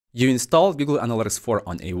You installed Google Analytics 4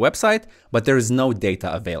 on a website, but there is no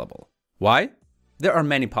data available. Why? There are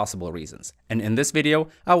many possible reasons, and in this video,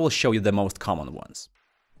 I will show you the most common ones.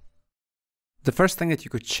 The first thing that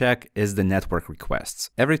you could check is the network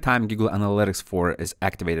requests. Every time Google Analytics 4 is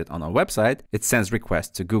activated on a website, it sends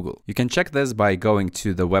requests to Google. You can check this by going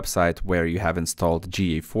to the website where you have installed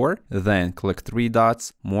GA4, then click three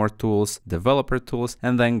dots, More Tools, Developer Tools,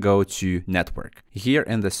 and then go to Network. Here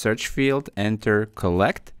in the search field, enter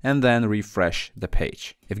Collect, and then refresh the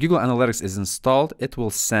page. If Google Analytics is installed, it will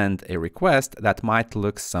send a request that might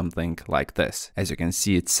look something like this. As you can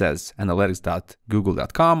see, it says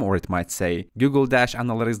analytics.google.com, or it might say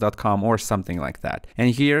google-analytics.com or something like that.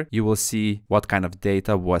 And here you will see what kind of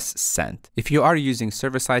data was sent. If you are using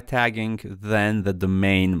server-side tagging, then the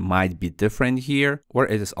domain might be different here, or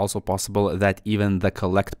it is also possible that even the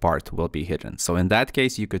collect part will be hidden. So in that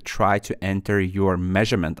case, you could try to enter your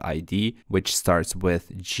measurement ID, which starts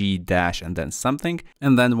with G- and then something.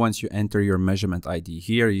 And then once you enter your measurement ID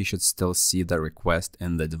here, you should still see the request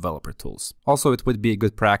in the developer tools. Also, it would be a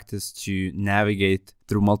good practice to navigate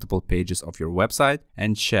through multiple pages of your website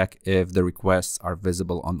and check if the requests are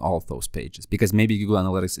visible on all of those pages, because maybe Google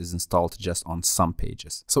Analytics is installed just on some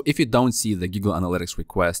pages. So if you don't see the Google Analytics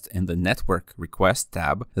request in the network request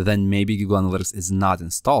tab, then maybe Google Analytics is not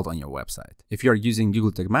installed on your website. If you're using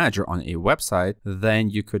Google Tag Manager on a website, then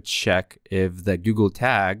you could check if the Google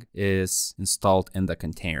tag is installed in the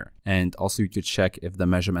container. And also you could check if the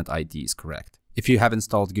measurement ID is correct. If you have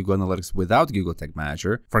installed Google Analytics without Google Tag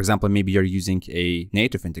Manager, for example, maybe you're using a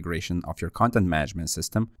native integration of your content management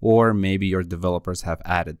system, or maybe your developers have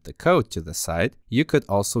added the code to the site, you could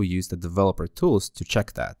also use the developer tools to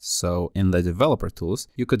check that. So in the developer tools,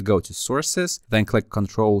 you could go to sources, then click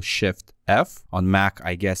Ctrl-Shift-F. On Mac,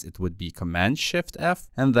 I guess it would be Command-Shift-F,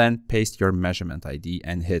 and then paste your measurement ID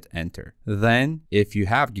and hit enter. Then if you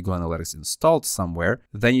have Google Analytics installed somewhere,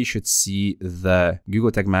 then you should see the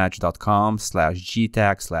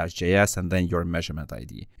googletagmanager.com/gtag/js and then your measurement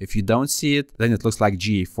ID. If you don't see it, then it looks like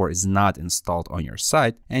GA4 is not installed on your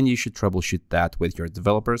site, and you should troubleshoot that with your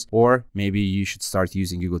developers, or maybe you should start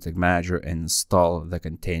using Google Tag Manager and install the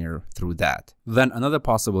container through that. Then another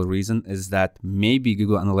possible reason is that maybe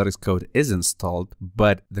Google Analytics code is installed,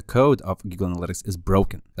 but the code of Google Analytics is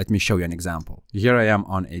broken. Let me show you an example. Here I am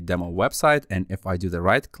on a demo website, and if I do the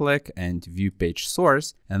right click and view page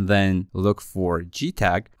source and then look for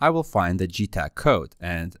GTag, I will find the GTag code.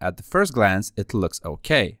 And at the first glance, it looks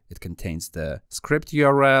okay. It contains the script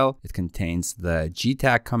URL, it contains the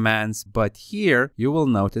GTag commands, but here you will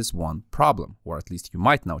notice one problem, or at least you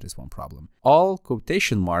might notice one problem. All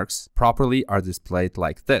quotation marks properly are displayed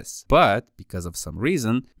like this, but because of some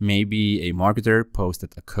reason, maybe a marketer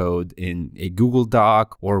posted a code in a Google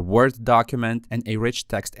Doc or Word document, and a rich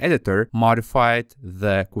text editor modified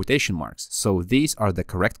the quotation marks. So these are the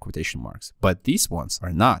correct quotation marks, but these ones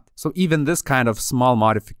are not. So even this kind of small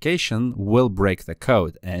modification will break the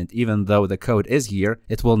code, and even though the code is here,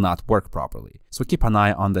 it will not work properly. So keep an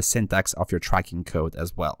eye on the syntax of your tracking code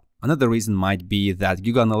as well. Another reason might be that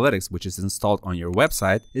Google Analytics, which is installed on your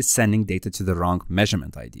website, is sending data to the wrong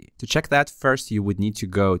measurement ID. To check that, first you would need to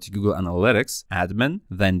go to Google Analytics, Admin,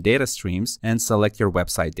 then Data Streams, and select your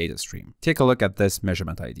website data stream. Take a look at this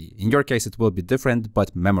measurement ID. In your case, it will be different,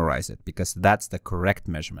 but memorize it, because that's the correct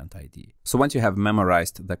measurement ID. So once you have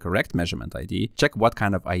memorized the correct measurement ID, check what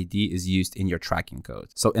kind of ID is used in your tracking code.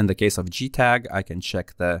 So in the case of GTag, I can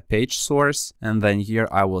check the page source, and then here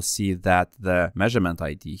I will see that the measurement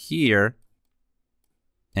ID here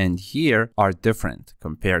and here are different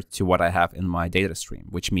compared to what I have in my data stream,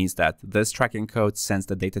 which means that this tracking code sends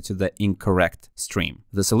the data to the incorrect stream.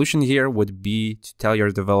 The solution here would be to tell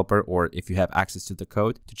your developer, or if you have access to the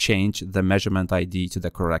code, to change the measurement ID to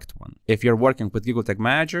the correct one. If you're working with Google Tag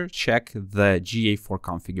Manager, check the GA4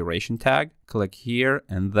 configuration tag, click here,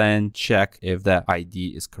 and then check if the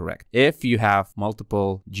ID is correct. If you have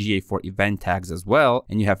multiple GA4 event tags as well,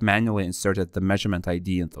 and you have manually inserted the measurement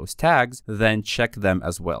ID in those tags, then check them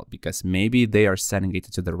as well, because maybe they are sending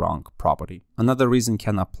data to the wrong property. Another reason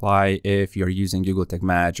can apply if you're using Google Tag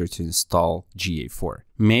Manager to install GA4.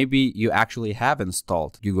 Maybe you actually have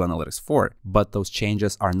installed Google Analytics 4, but those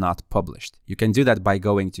changes are not published. You can do that by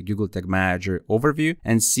going to Google Tag Manager Overview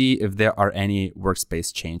and see if there are any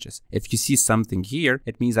workspace changes. If you see something here,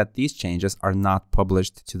 it means that these changes are not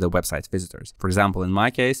published to the website visitors. For example, in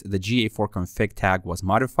my case, the GA4 config tag was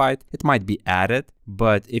modified. It might be added,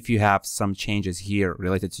 But if you have some changes here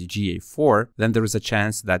related to GA4, then there is a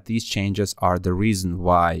chance that these changes are the reason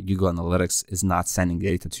why Google Analytics is not sending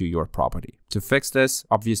data to your property. To fix this,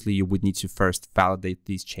 obviously you would need to first validate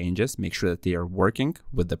these changes, make sure that they are working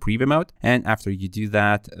with the preview mode. And after you do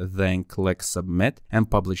that, then click submit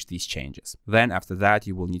and publish these changes. Then after that,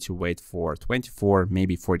 you will need to wait for 24,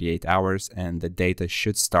 maybe 48 hours, and the data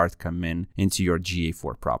should start coming into your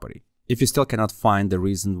GA4 property. If you still cannot find the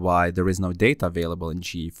reason why there is no data available in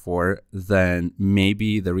GA4, then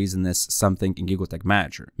maybe the reason is something in Google Tag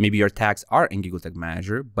Manager. Maybe your tags are in Google Tag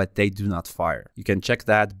Manager, but they do not fire. You can check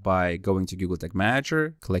that by going to Google Tag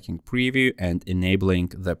Manager, clicking preview and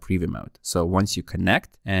enabling the preview mode. So once you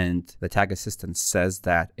connect and the tag assistant says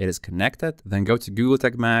that it is connected, then go to Google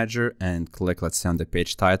Tag Manager and click, let's say, on the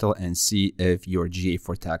page title and see if your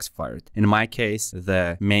GA4 tags fired. In my case,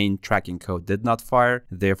 the main tracking code did not fire,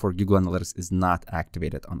 therefore Google Analytics is not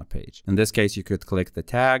activated on a page. In this case, you could click the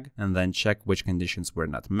tag and then check which conditions were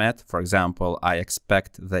not met. For example, I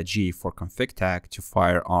expect the GA4 config tag to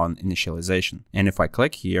fire on initialization. And if I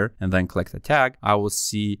click here and then click the tag, I will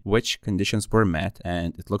see which conditions were met,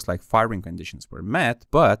 and it looks like firing conditions were met,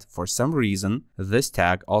 but for some reason, this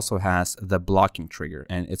tag also has the blocking trigger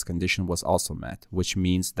and its condition was also met, which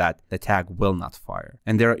means that the tag will not fire.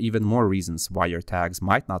 And there are even more reasons why your tags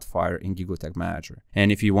might not fire in Google Tag Manager.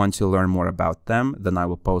 And if you want to learn more about them, then I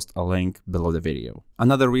will post a link below the video.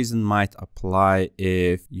 Another reason might apply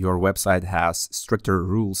if your website has stricter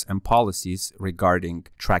rules and policies regarding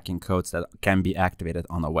tracking codes that can be activated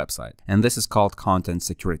on a website. And this is called content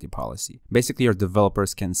security policy. Basically, your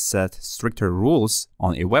developers can set stricter rules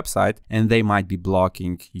on a website and they might be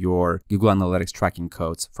blocking your Google Analytics tracking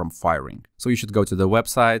codes from firing. So you should go to the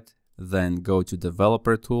website, then go to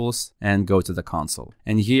developer tools and go to the console.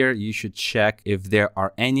 And here you should check if there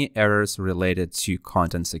are any errors related to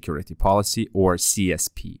content security policy or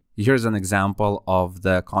CSP. Here's an example of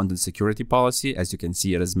the content security policy. As you can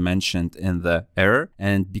see, it is mentioned in the error.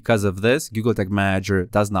 And because of this, Google Tag Manager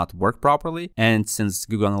does not work properly. And since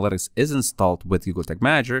Google Analytics is installed with Google Tag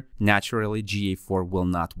Manager, naturally GA4 will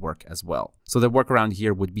not work as well. So the workaround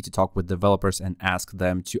here would be to talk with developers and ask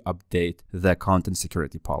them to update the content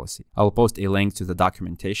security policy. I'll post a link to the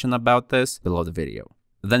documentation about this below the video.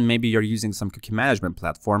 Then maybe you're using some cookie management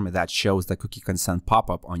platform that shows the cookie consent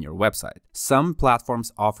pop-up on your website. Some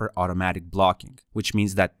platforms offer automatic blocking, which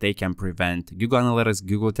means that they can prevent Google Analytics,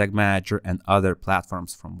 Google Tag Manager, and other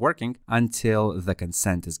platforms from working until the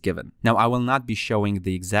consent is given. Now, I will not be showing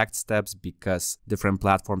the exact steps because different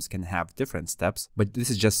platforms can have different steps, but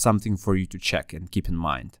this is just something for you to check and keep in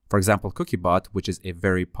mind. For example, CookieBot, which is a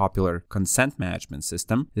very popular consent management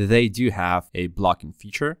system, they do have a blocking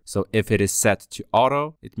feature. So if it is set to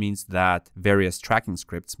auto, it means that various tracking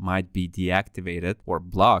scripts might be deactivated or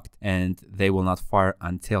blocked and they will not fire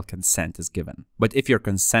until consent is given. But if your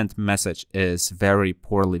consent message is very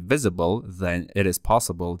poorly visible, then it is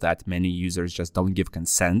possible that many users just don't give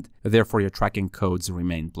consent, therefore your tracking codes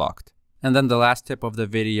remain blocked. And then the last tip of the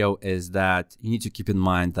video is that you need to keep in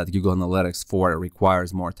mind that Google Analytics 4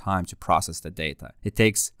 requires more time to process the data. It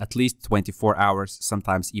takes at least 24 hours,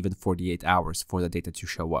 sometimes even 48 hours for the data to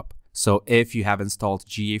show up. So if you have installed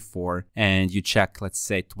GA4 and you check, let's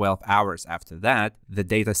say 12 hours after that, the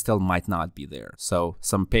data still might not be there. So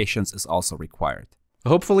some patience is also required.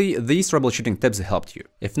 Hopefully these troubleshooting tips helped you.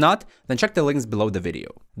 If not, then check the links below the video.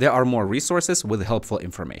 There are more resources with helpful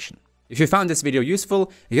information. If you found this video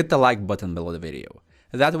useful, hit the like button below the video.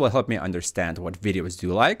 That will help me understand what videos do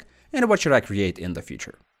you like and what should I create in the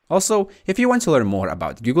future. Also, if you want to learn more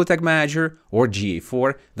about Google Tag Manager or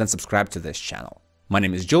GA4, then subscribe to this channel. My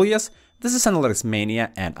name is Julius, this is Analytics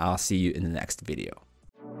Mania, and I'll see you in the next video.